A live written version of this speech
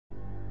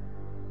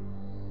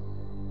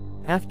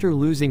After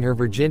losing her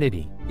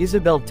virginity,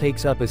 Isabelle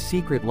takes up a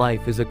secret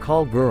life as a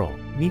call girl,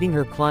 meeting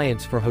her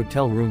clients for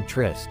hotel room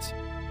trysts.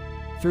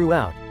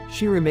 Throughout,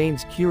 she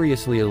remains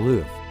curiously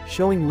aloof,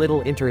 showing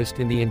little interest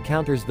in the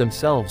encounters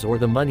themselves or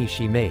the money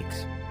she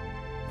makes.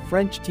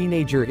 French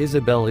teenager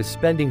Isabelle is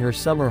spending her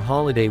summer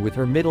holiday with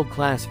her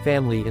middle-class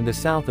family in the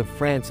south of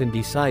France and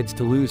decides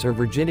to lose her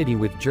virginity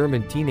with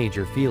German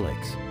teenager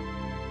Felix.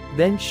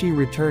 Then she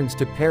returns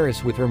to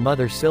Paris with her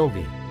mother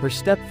Sylvie, her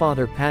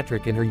stepfather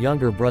Patrick and her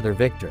younger brother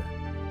Victor.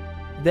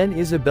 Then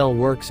Isabelle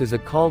works as a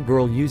call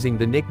girl using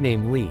the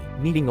nickname Lee,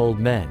 meeting old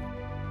men.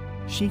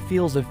 She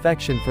feels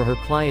affection for her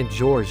client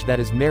Georges that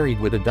is married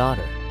with a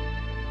daughter.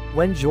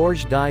 When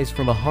Georges dies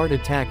from a heart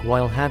attack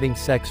while having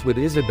sex with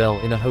Isabelle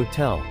in a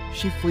hotel,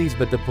 she flees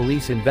but the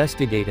police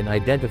investigate and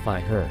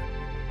identify her.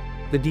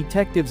 The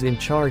detectives in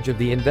charge of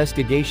the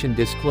investigation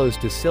disclose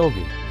to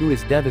Sylvie, who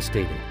is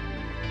devastated.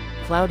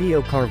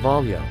 Claudio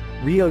Carvalho,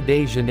 Rio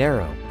de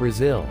Janeiro,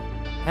 Brazil.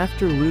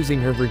 After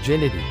losing her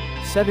virginity,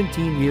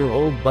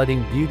 17-year-old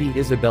budding beauty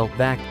Isabelle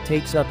Back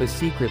takes up a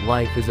secret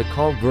life as a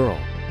call girl,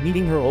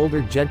 meeting her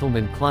older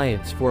gentleman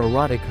clients for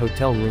erotic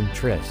hotel room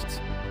trysts.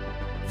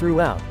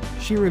 Throughout,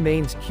 she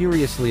remains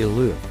curiously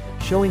aloof,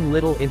 showing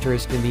little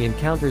interest in the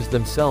encounters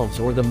themselves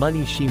or the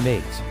money she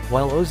makes,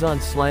 while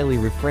Ozan slyly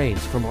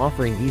refrains from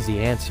offering easy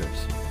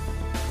answers.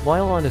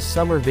 While on a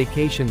summer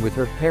vacation with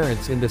her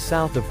parents in the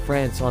south of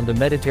France on the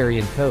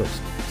Mediterranean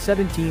coast,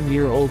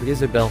 17-year-old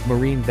Isabelle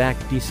Marine Back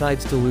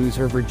decides to lose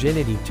her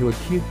virginity to a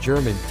cute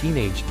German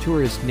teenage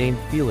tourist named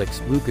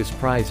Felix Lucas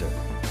Preiser.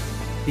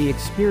 The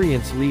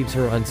experience leaves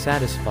her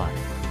unsatisfied.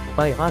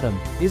 By autumn,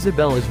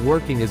 Isabelle is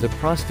working as a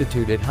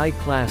prostitute at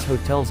high-class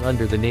hotels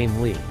under the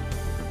name Lee.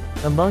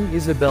 Among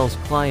Isabelle's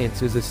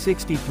clients is a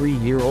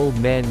 63-year-old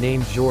man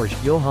named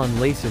Georges Johann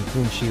Layson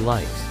whom she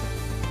likes.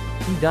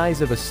 He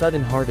dies of a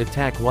sudden heart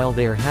attack while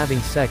they are having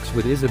sex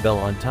with Isabelle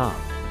on top.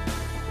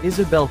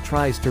 Isabelle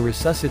tries to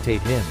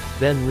resuscitate him,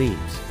 then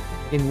leaves.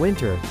 In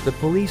winter, the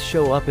police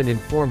show up and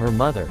inform her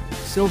mother,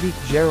 Sylvie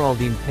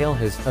Geraldine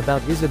Palehes,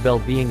 about Isabelle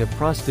being a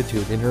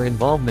prostitute and her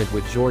involvement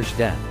with Georges'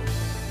 death.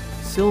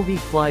 Sylvie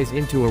flies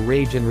into a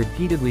rage and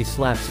repeatedly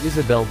slaps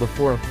Isabelle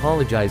before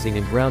apologizing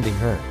and grounding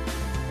her.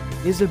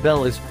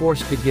 Isabelle is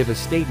forced to give a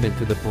statement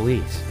to the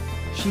police.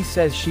 She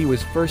says she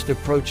was first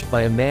approached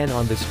by a man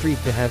on the street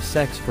to have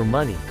sex for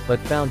money, but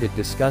found it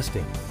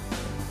disgusting.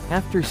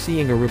 After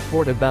seeing a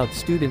report about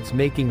students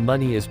making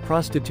money as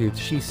prostitutes,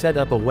 she set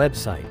up a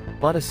website,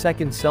 bought a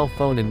second cell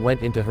phone and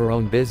went into her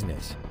own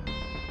business.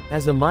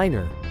 As a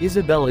minor,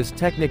 Isabelle is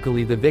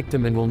technically the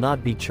victim and will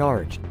not be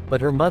charged, but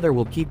her mother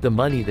will keep the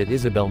money that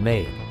Isabelle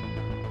made.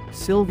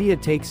 Sylvia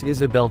takes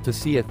Isabelle to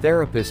see a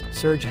therapist,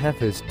 Serge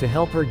Hefes, to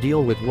help her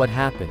deal with what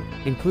happened,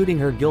 including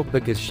her guilt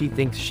because she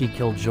thinks she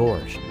killed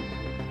Georges.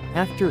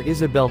 After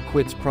Isabelle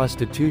quits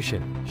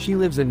prostitution, she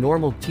lives a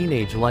normal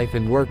teenage life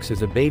and works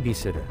as a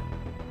babysitter.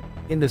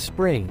 In the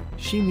spring,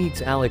 she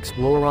meets Alex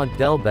Laurent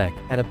Delbecq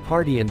at a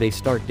party and they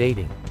start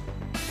dating.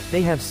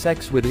 They have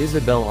sex with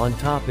Isabelle on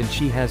top and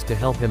she has to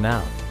help him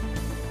out.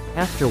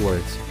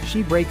 Afterwards,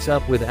 she breaks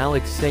up with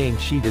Alex saying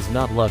she does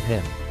not love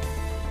him.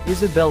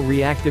 Isabelle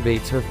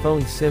reactivates her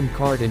phone SIM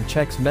card and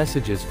checks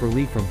messages for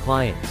Lee from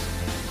clients.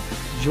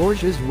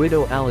 Georges'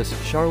 widow Alice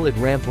Charlotte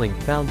Rampling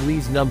found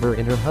Lee's number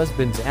in her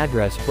husband's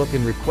address book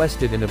and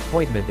requested an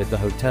appointment at the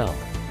hotel.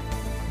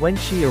 When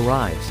she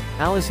arrives,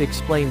 Alice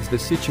explains the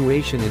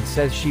situation and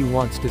says she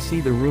wants to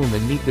see the room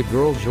and meet the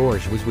girl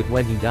Georges was with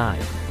when he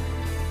died.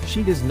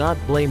 She does not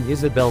blame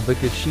Isabelle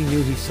because she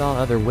knew he saw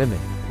other women,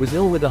 was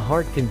ill with a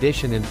heart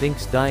condition and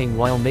thinks dying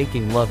while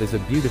making love is a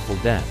beautiful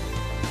death.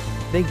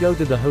 They go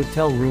to the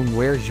hotel room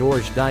where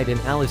Georges died and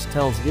Alice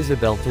tells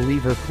Isabelle to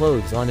leave her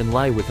clothes on and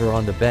lie with her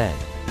on the bed.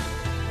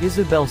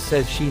 Isabelle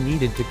says she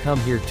needed to come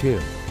here too.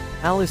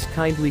 Alice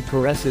kindly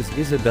caresses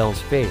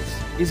Isabelle's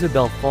face.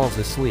 Isabelle falls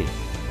asleep.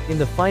 In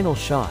the final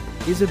shot,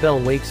 Isabelle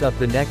wakes up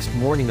the next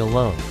morning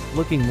alone,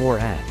 looking more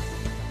at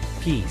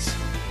peace.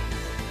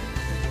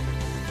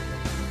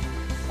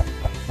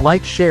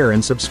 Like, share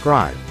and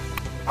subscribe.